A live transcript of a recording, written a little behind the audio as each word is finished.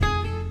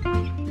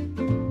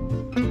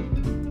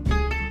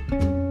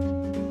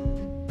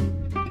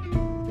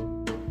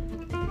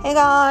Hey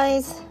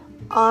guys,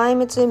 I'm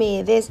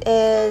Matsumi. This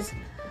is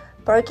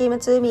Berkey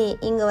Matsumi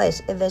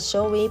English, the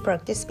show we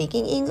practice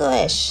speaking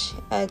English.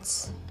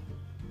 It's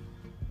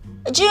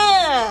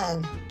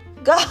June!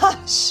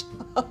 Gosh!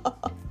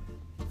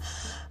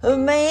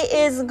 May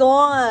is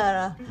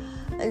gone.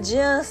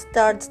 June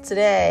starts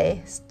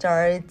today.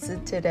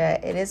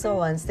 It is a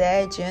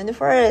Wednesday, June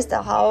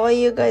 1st. How are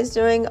you guys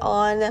doing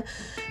on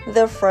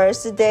the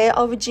first day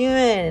of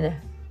June?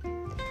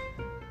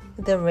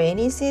 The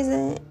rainy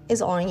season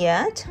is on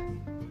yet?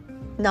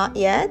 Not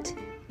yet?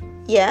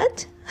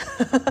 Yet?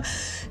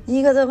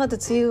 新潟はまだ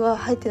梅雨は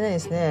入ってないで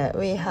すね。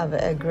We have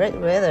a great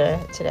weather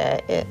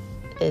today.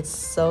 It's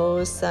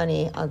so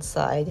sunny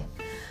outside.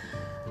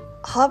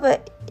 How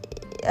about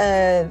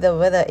the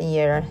weather in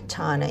your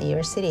town, in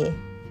your city?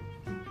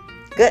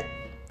 Good.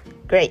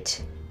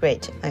 Great. I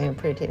am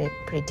pretending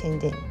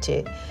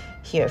to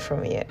hear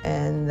from you.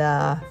 And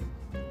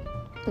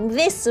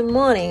this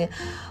morning,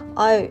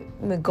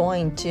 I'm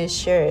going to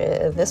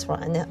share this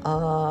one.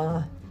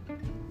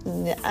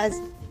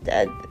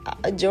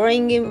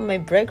 During my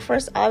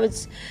breakfast, I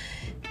was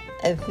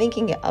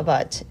thinking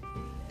about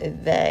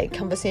the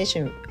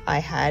conversation I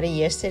had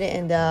yesterday,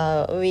 and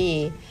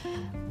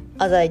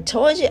as I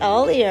told you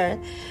earlier,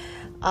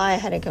 I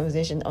had a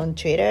conversation on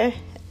Twitter.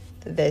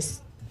 The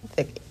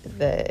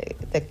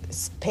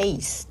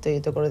space とい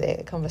うところ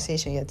で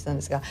conversation やってたん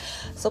ですが、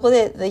そこ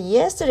で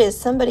yesterday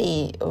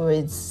somebody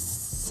was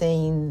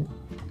saying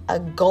a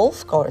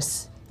golf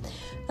course。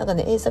なんか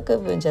ね、英作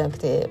文じゃなく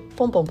て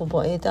ポンポ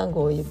ン英単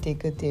語を言ってい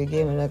くっていう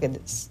ゲームの中で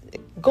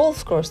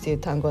golf course っていう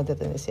単語が出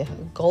たんですよ。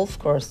golf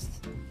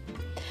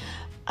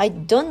course。I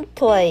don't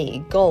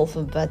play golf,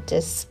 but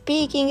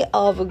speaking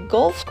of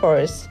golf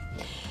course、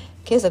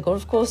今朝ゴル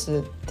フコース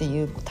って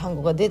いう単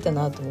語が出た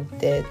なと思っ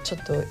て、ちょ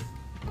っと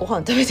ご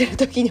飯食べてる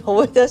時に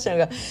思い出したの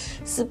が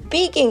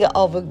Speaking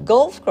of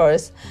golf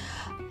course,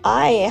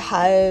 I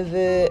have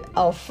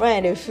a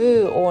friend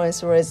who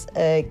once was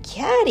a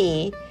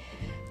caddy.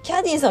 キ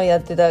ャディーさんをや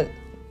ってた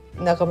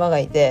仲間が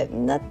いて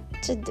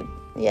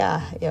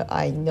Yeah,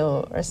 I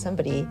know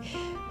somebody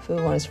who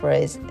once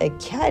was a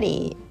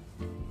caddy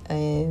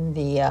in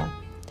the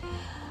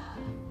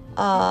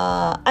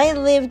I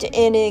lived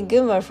in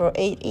Gunma for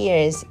 8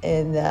 years,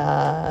 and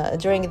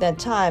during that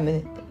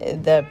time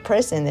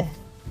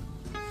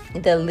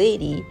the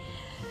lady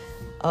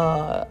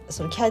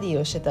そのキャディ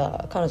ーをして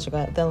た彼女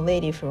が The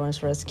lady who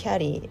once was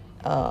caddy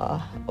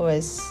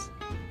was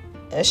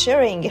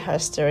sharing her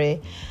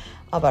story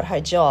about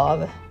her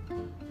job.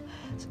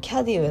 キ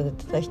ャディーをやっ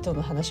てた人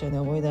の話をね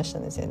思い出した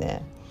んですよ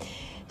ね。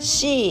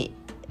She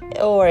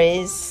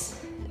was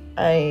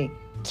a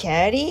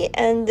caddy,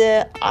 and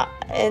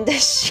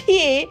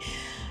she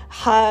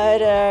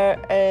had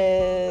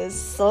a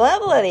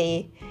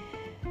celebrity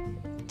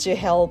to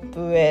help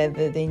with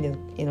the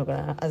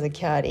as a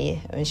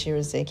caddy when she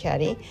was a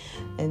caddy,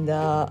 and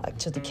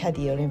ちょっとキャデ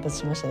ィーを連発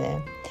しましたね。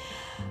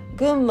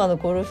群馬の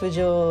ゴルフ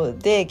場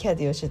でキャ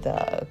ディーをして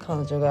た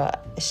彼女が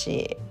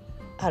She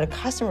had a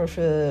customer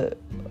who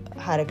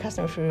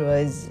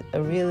was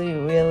a really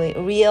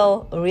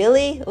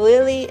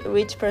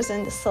rich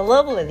person,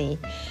 celebrity,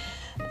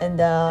 and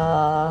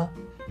the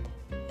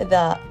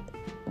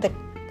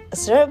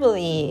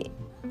celebrity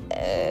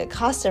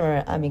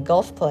customer,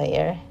 golf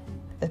player,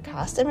 the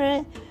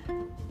customer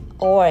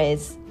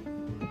was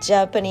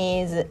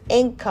Japanese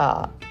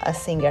enka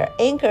singer.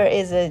 Enka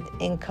is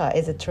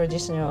a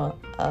traditional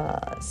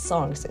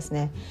songs です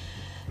ね。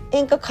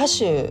演歌歌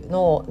手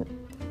の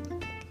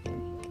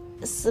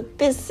ス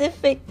ペシフ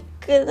ィッ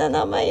クな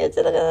名前言って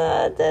たか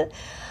なって。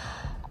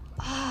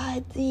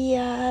じ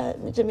ゃあ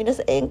皆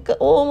さん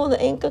大物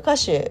演歌歌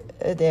手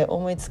で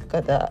思いつく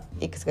方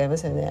いくつかいま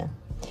すよね。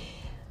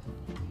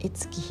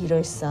五木ひ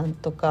ろしさん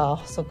とか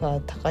細川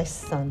たかし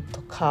さん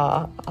と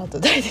か、あと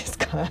誰です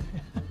か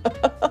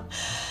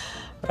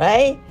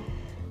right?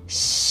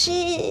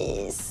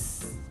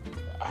 Yes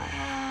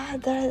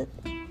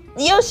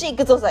吉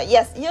幾三さん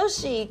Yes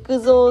吉幾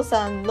三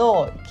さん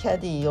のキャ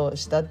ディーを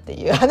したって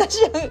いう話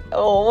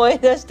を思い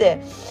出して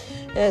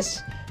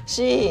Yes,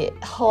 she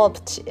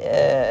helped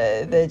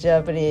the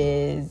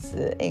Japanese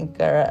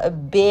anchor, a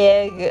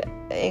big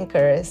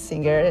anchor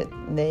singer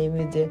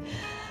named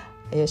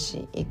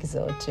Yoshi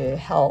Ikuzo to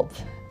help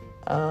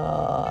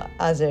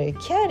as a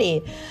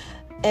caddy,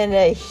 and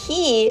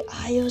he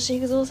吉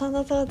幾三さんだ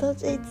ったら五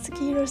木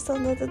ひろしさ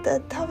んだったら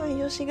多分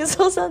吉幾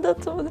三さんだ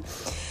と思う。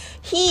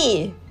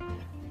He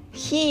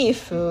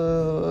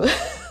flew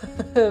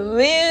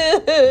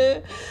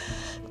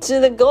to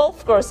the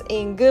golf course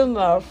in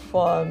Gunma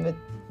from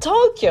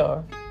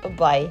Tokyo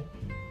by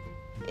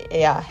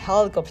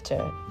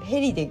helicopter. ヘ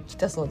リで来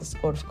たそうです、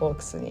ゴルフコ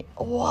ースに。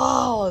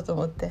わーと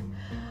思って。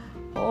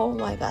Oh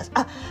my gosh.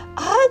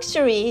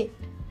 Actually,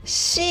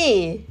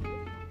 she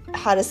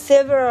had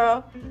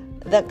several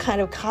that kind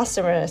of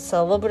customer,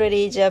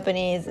 celebrity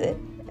Japanese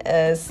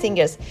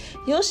singers.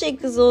 吉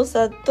幾三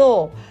さん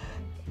と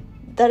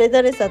誰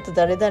々さんと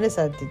誰々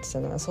さんって言ってた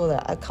な。そう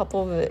だ、a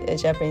couple of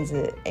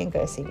Japanese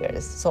anchor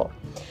singers. そ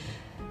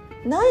う。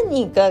何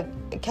人か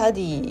キャ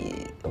デ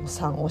ィー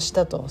さんをし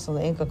たと、そ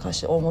の大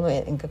物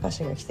演歌歌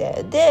手が来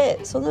て、で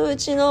そのう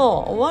ち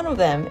の one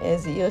of them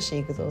is 吉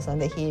幾三さん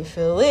で he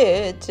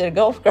flew to the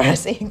golf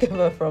course in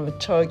from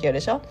Tokyo で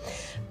しょ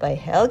by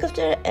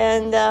helicopter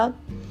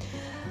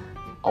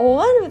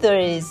and、one of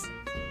those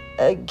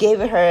gave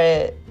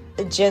her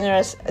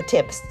generous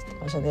tips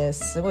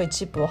すごい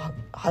チップを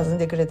弾ん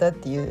でくれたっ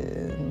てい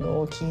う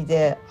のを聞い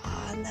て、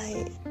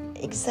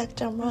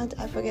exact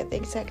amount I forget the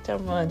exact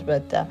amount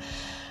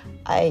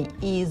but、I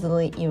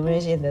easily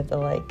imagine that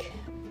like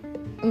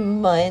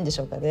万円でし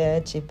ょうか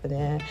ね、チップ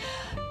ね。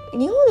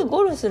日本で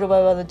ゴルフする場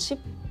合はチッ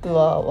プ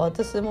は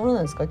渡すものな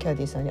んですか、キャ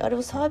ディーさんに。あれ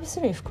はサービ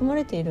ス料に含ま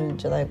れているん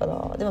じゃないか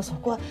な。でもそ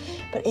こはやっ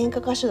ぱり演歌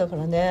歌手だか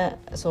らね、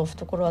そう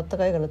懐あった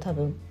かいから多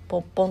分ポ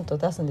ッポンと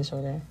出すんでしょ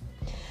うね。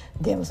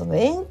でもその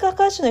演歌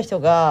歌手の人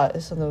が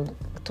その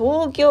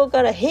東京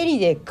からヘリ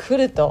で来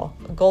ると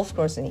ゴルフ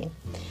コースに、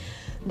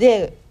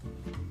で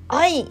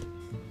I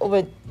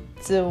was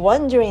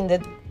wondering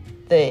that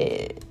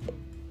the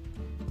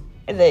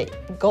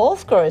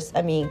golf course,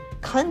 I mean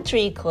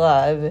country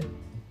club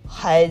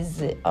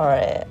has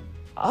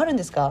あるん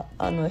ですか、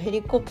ヘ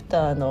リコプ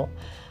ターの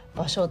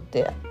場所っ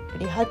て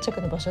離発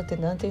着の場所って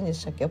何て言うんで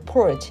したっけ、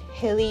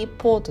ヘリ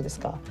ポートです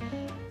か、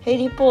ヘ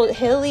リポ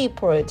ー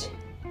ト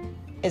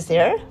is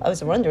there? I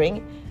was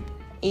wondering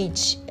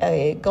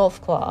each、golf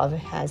club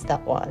has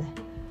that one.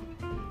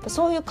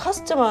 そういうカ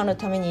スタマーの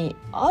ために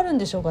あるん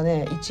でしょうか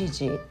ね、いちい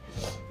ち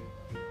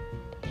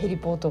ヘリ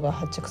ポートが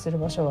発着する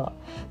場所は。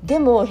で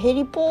もヘ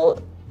リポ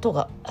ート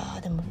が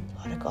でも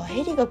あれか、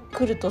ヘリが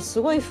来ると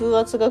すごい風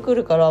圧が来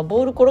るから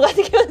ボール転がっ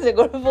てきますね、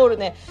ゴルフボール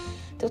ね。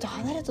ってことは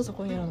離れたと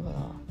ころにあるのかな。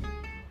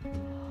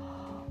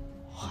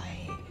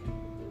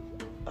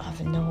I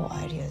have no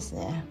idea です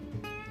ね。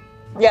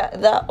Yeah,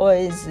 that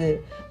was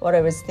what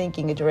I was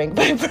thinking during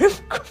my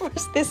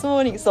breakfast this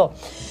morning. そ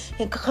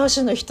う、演歌歌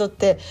手の人っ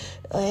て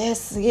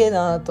すげえ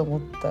なと思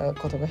った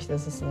ことが一つで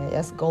すね。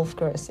Yes, golf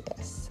course,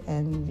 yes.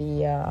 And do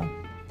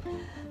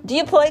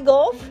you play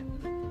golf?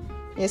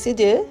 Yes, you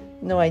do.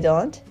 No, I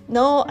don't.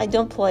 No, I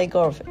don't play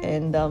golf.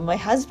 And、my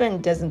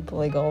husband doesn't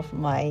play golf.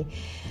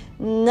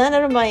 None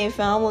of my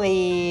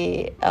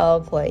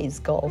family、plays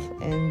golf.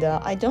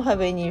 And、I don't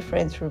have any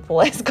friends who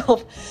plays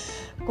golf.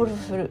 ゴル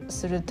フ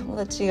する友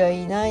達が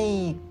いな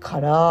いか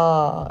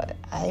ら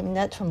I'm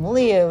not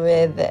familiar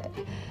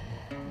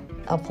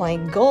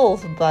with、playing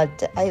golf, but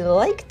I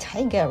like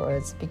Tiger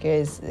Woods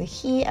because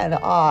he and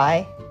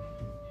I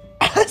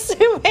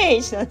same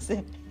age なんです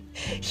ね。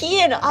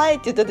He and I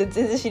って言ったって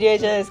全然知り合い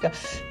じゃないですか。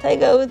タイ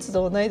ガー・ウッズ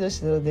と同い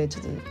年なのでち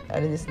ょっとあ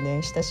れです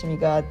ね、親しみ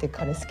があって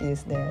彼好きで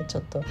すね。ちょ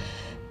っと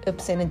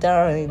Ups and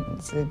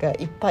Downs が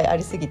いっぱいあ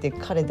りすぎて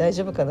彼大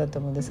丈夫かなと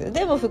思うんですけど、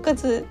でも復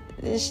活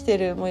して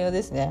る模様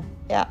ですね。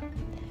Yeah.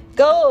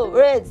 Go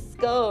Reds!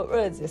 Go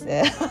Reds! です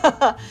ね。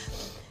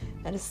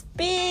And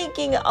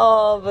speaking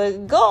of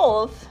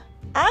golf,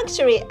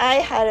 actually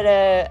I had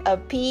a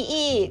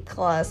PE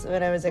class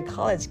when I was a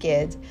college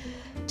kid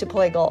to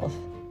play golf.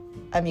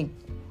 I mean,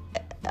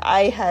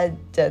 I had,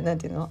 なん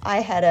ていうの?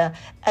 I had a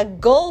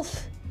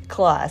golf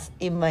class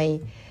in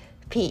my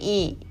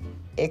PE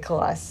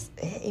class.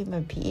 In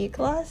my PE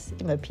class?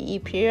 In my PE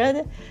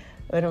period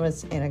when I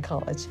was in a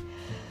college.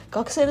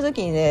 学生の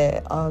時に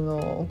ね、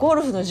ゴ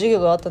ルフの授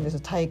業があったんですよ、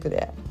体育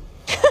で。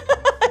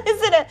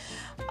Is it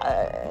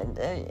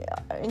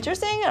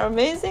interesting or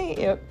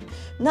amazing?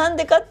 なん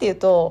でかっていう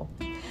と、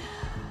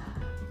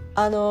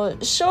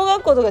小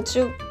学校とか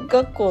中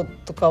学校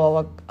とかは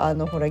ほ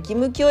ら義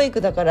務教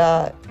育だか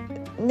ら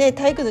ね、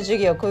体育の授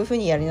業はこういうふう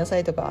にやりなさ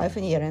いとか、ああいうふ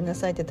うにやりな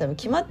さいって多分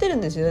決まってる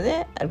んですよ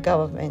ね。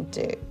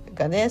government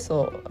がね、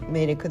そう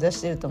命令下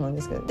してると思うん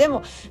ですけど、で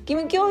も義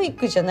務教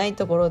育じゃない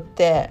ところっ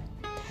て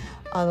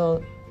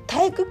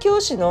体育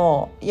教師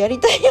のやり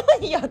たいよ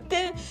うにやっ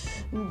て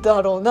ん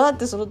だろうなっ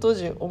てその当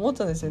時思っ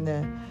たんですよ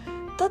ね。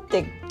だっ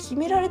て決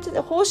められて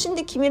方針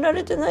で決めら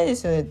れてないで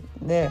すよ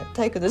ね。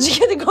体育の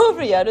授業でゴル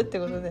フやるって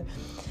ことで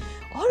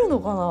あるの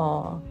か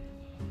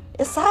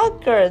な。サッ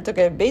カーと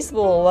かベース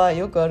ボールは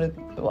よくある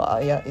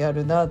は や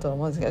るなとは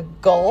思うんですけど、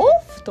ゴル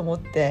フと思っ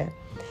て。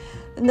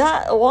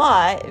Not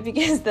why?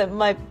 Because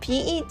my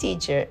PE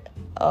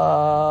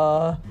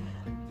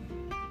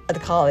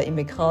teacher、at college, in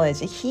my college,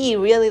 he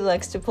really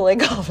likes to play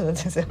golf なんで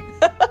すよ。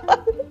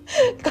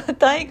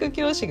体育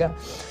教師が、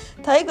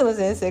体育の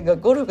先生が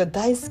ゴルフが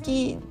大好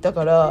きだ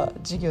から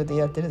授業で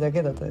やってるだ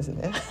けだったんですよ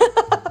ね。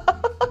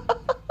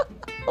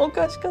お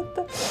かしかっ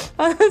た。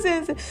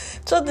先生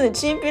ちょっとね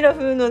チンピラ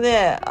風の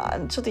ね、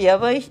ちょっとや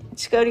ばい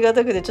近寄りが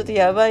たくてちょっと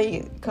やば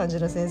い感じ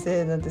の先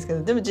生なんですけ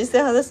ど、でも実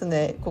際話す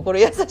ね心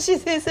優しい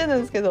先生な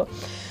んですけど、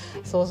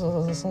そうそ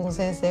の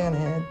先生が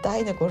ね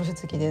大のゴルフ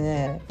好きで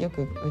ね、よ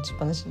く打ちっ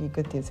ぱなしに行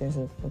くっていう先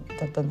生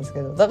だったんです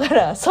けど、だか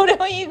らそれ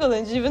をいいこと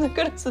に自分の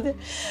クラスで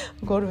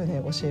ゴルフ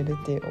ね教える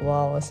っていう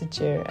Wow,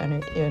 such a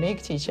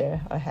unique teacher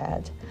I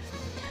had.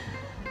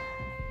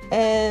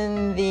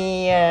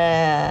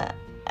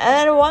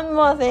 And one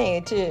more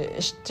thing to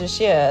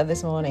share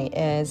this morning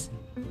is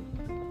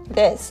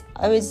this.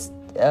 I was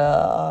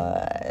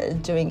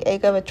doing 英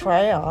会話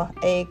trial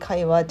英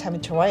会話タイム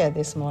トライアル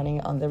this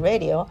morning on the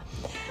radio。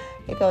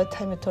 英会話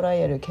タイムトラ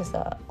イアル今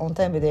朝オン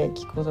タイムで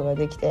聞くことが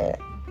できて、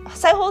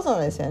再放送な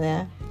んですよ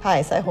ね。は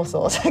い、再放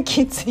送さっ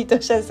きツイート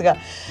したんですが、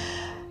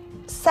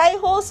再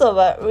放送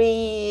は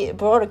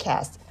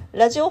rebroadcast、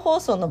 ラジオ放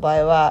送の場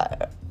合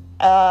は、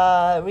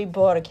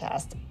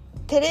rebroadcast、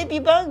 テレビ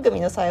番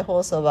組の再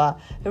放送は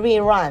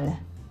rerun、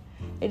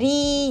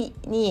 リ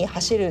に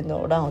走る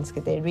のランをつ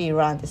けて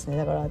rerun ですね。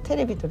だからテ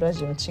レビとラ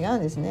ジオは違う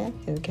んですね。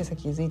今朝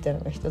気づいたの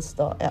が一つ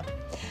と、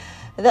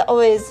That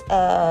was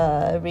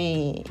a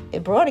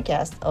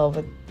rebroadcast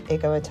of 英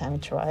会話 time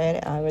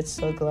trial. I was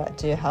so glad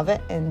to have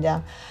it. And、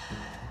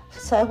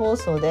再放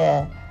送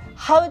で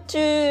how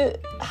to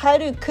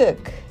cook、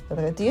 だ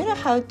から Do you know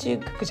how to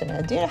cook じゃな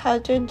い Do you know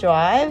how to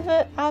drive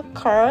a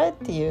car っ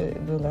ていう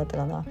文があった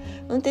かな。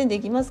運転で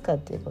きますかっ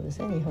ていうことで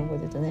すね、日本語で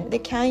言うとね。で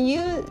Can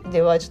you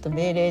ではちょっと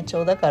命令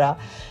調だから、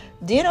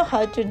 Do you know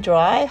how to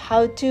drive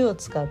how to を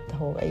使った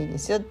方がいいで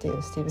すよってい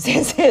うスティーブ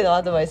先生の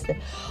アドバイスで、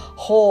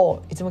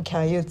ほういつも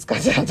Can you 使っ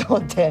てたと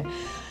思って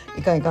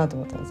いかんと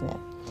思ったんですね。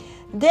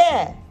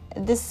で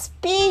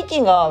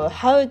speaking of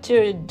how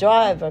to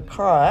drive a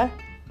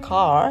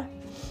car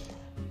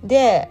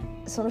で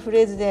そのフ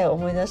レーズで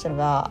思い出したの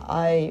が、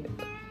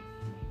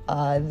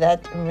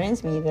that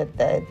reminds me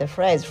that the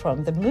phrase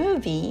from the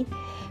movie、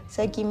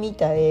 最近見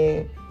た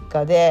映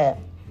画で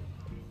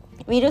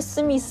ウィル・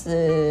スミ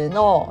ス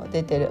の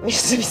出てる、ウィル・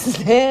スミ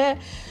スね、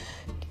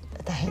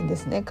大変で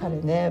すね彼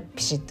ね、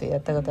ピシッとや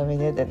ったがため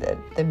にね、the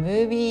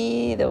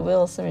movie the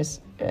Will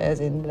Smith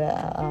is in the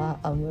a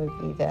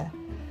movie that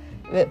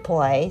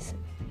plays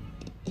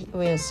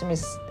Will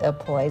Smith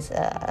plays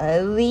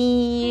a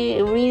leading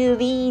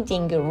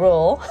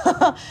role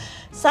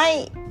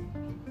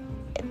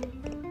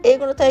英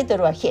語のタイト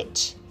ルは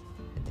Hitch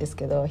です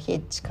けど、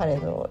Hitch 彼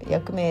の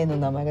役名の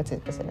名前がつい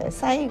てますよね。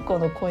最後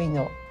の恋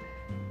の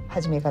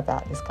始め方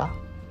ですか。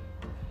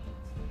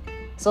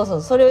そ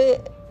う、そ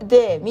れ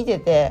で見て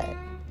て、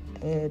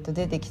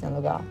出てきた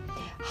のが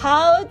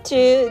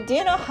Do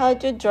you know how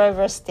to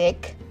drive a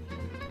stick？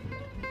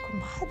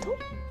 どっ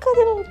か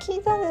でも聞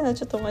いたんだよな、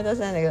ちょっと思い出せ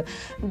ないんだけ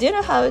ど Do you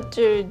know how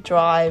to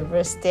drive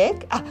a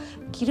stick？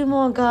 ギル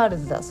モアガール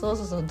ズだ。そう、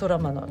ドラ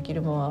マのギ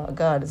ルモア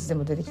ガールズで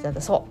も出てきたん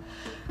だ。そ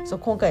う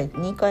今回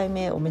2回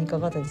目お目にか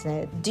かったんです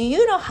ね。 Do you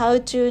know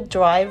how to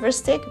drive a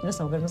stick？ 皆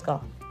さんわかります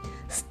か？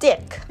 Stick、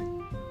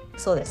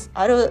 そうです、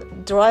あれを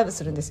ドライブ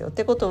するんですよ。っ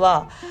てこと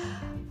は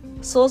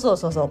そう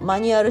マ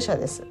ニュアル車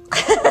です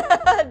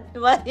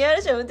マニュア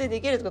ル車運転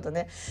できるってこと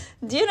ね。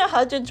 Do you know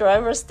how to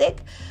drive a stick？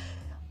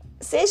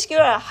 正式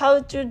は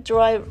How to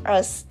drive a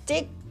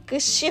stick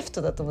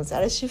shift だと思うんです。あ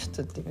れシフ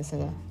トって言います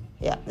ね。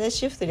いやで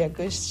シフト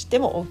略して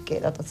も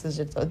OK だと通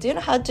じると Do you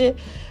know how to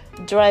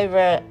drive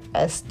a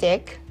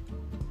stick？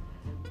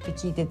 って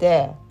聞いて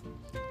て、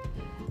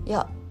い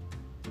や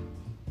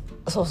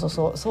そ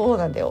う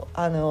なんだよ。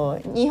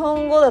日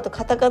本語だと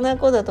カタカナ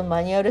語だと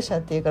マニュアル車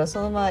っていうから、そ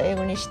のまま英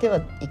語にしては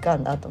いか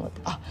んなと思っ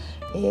て、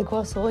英語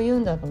はそう言う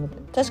んだと思って。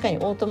確かに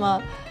オート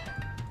マ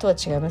とは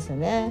違いますよ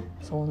ね。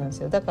そうなんで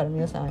すよ。だから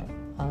皆さん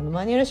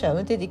マニュアル車運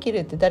転できる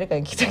って誰か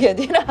に聞いたけ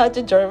ど Do you know how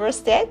to drive a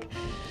stick？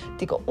 っ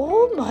ていうか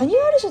マニュ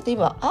アル車って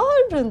今あ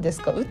るんです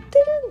か？売って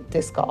るん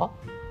ですか？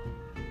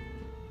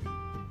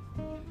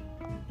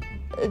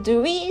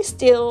 Do we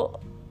still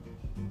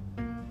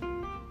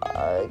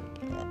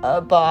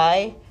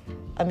buy?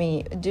 I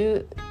mean,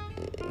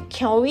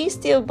 can we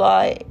still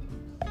buy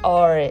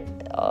our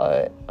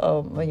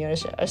manual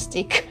a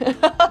stick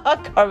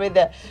car with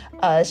a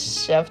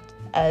shaft,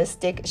 a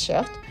stick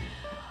shaft?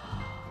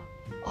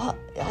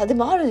 で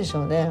もあるでし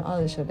ょうね。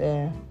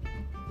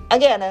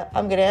Again,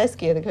 I'm gonna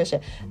ask you the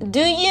question. Do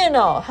you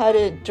know how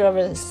to drive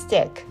a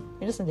stick?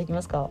 皆さんでき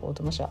ますか？オー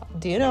トマ車。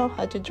Do you know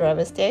how to drive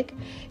a stick?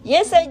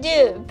 Yes, I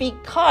do,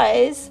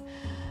 because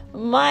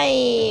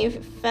my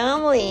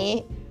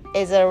family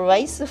is a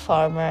rice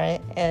farmer,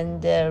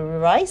 and the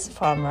rice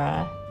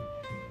farmer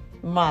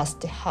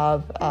must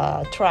have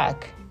a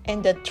truck,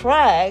 and the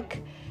truck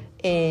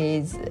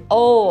is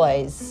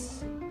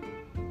always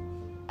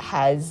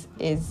has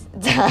a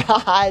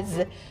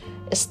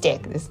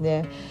stick です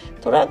ね。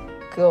トラッ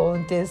クを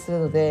運転する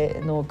ので、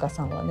農家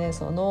さんはね、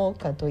その農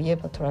家といえ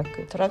ばトラ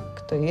ッ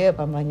クといえ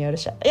ばマニュアル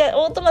車。いや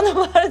オートマの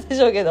もあるで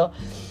しょうけど、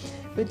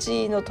う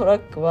ちのトラッ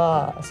ク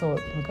はそう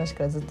昔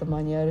からずっと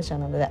マニュアル車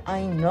なので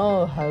I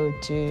know how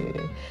to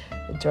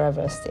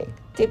drive a stick っ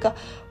ていうか、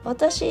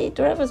私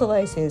ドライバーズラ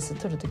イセンス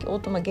取るときオー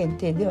トマ限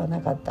定ではな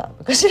かった。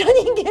昔の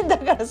人間だ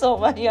からそう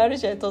マニュアル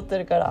車で取って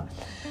るから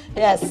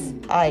Yes,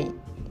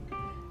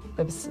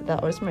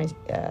 that was my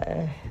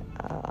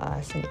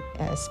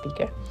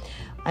speaker.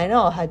 I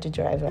know how to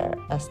drive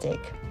a stick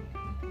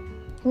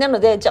なの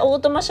で、じゃあオー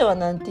トマ車は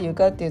何て言う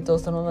かっていうと、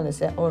そのままで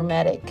すね、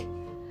automatic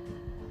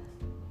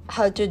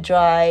How to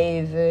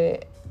drive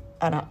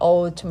an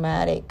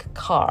automatic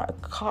car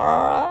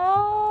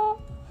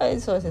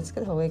そうですね、つ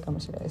けた方がいいかも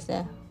しれないです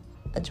ね。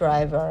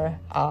driver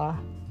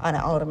an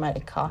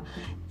automatic car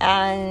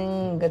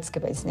and がつけ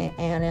ばいいですね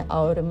an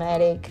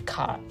automatic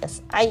car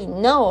yes I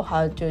know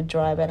how to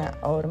drive an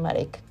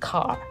automatic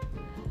car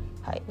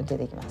はい出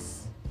てきま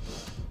す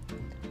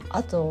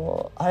あ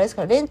とあれです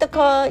かレンタ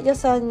カー屋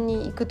さん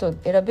に行くと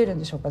選べるん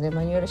でしょうかね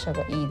マニュアル車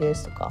がいいで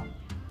すとか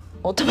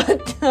オ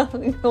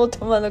ー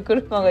トマの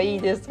車がいい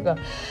ですとか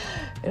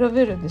選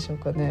べるんでしょう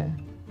かね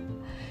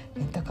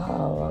レンタカー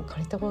は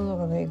借りたこと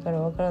がないから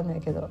わからな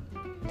いけど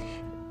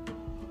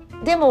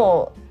で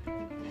も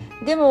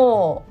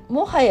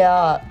もは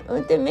や運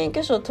転免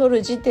許証を取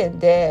る時点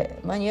で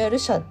マニュアル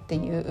車って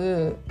い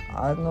う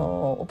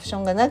オプショ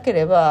ンがなけ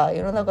れば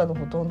世の中の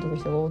ほとんどの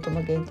人がオート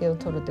マ限定を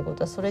取るってこ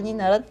とはそれに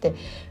倣って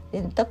レ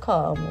ンタ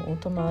カーもオー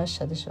トマ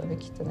車でしょうね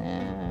きっと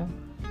ね。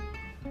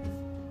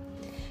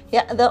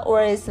Yeah, that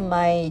was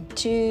my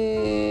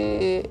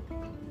two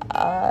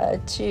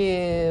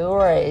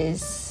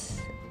words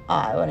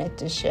I wanted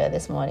to share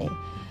this morning.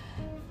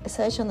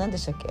 最初何で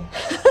したっけ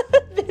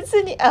別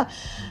に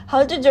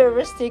How to drive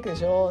a stick で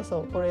しょ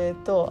そうこれ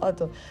とあ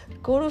と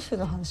ゴルフ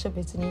の話は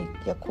別にい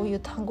やこういう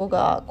単語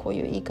がこう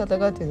いう言い方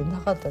がっていうのな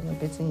かったね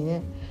別に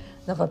ね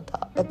なかっ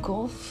た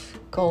ゴ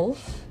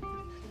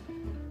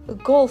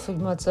ルフに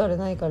まつわる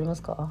何かありま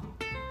すか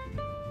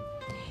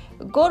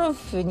ゴル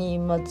フに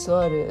まつ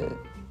わる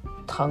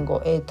単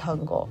語英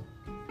単語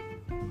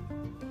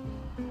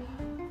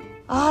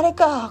あれ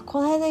か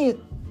この間言っ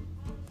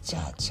じゃ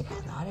あ違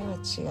うなあれは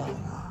違う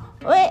な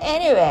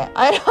Anyway,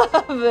 I don't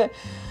have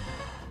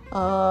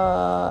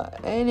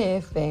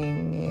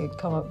anything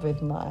come up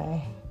with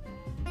my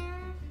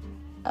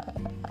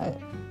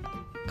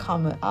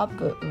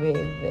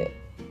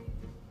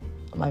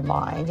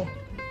mind.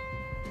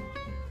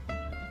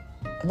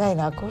 ない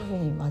なゴルフ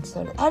にまつ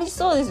わるあり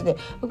そうですね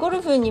ゴ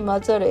ルフにま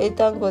つわる英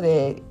単語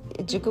で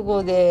熟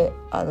語で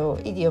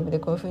イディオムで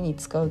こういう風に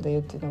使うんだ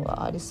よっていうの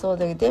がありそう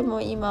だけどで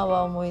も今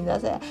は思い出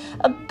せない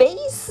ベ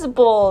ース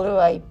ボール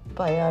はいっ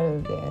ぱいある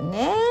んだよ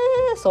ね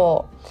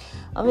そ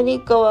うアメ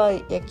リカは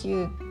野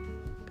球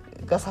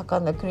が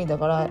盛んな国だ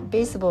から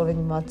ベースボール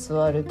にまつ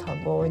わる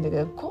単語多いんだけ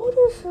どゴル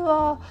フ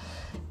は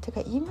て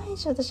かいまい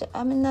ち私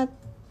I'm not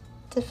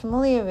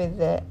familiar with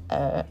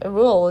the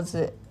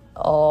rules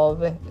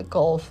of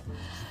golf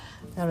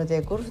なの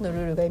でゴルフのル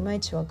ールがいまい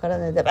ちわから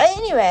ない。But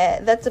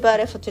anyway, that's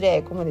about it for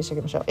today. ここまでしてお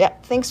きましょう。Yeah,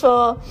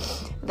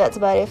 that's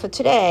about it for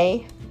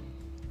today.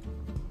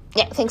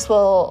 Yeah, thanks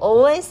for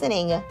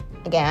listening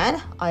again.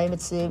 I'm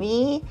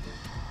Tsumi.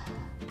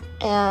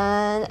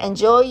 And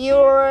enjoy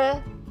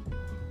your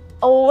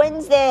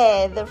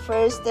Wednesday, the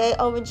first day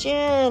of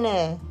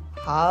June.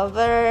 Have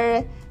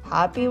a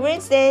happy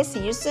Wednesday.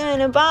 See you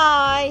soon.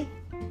 Bye.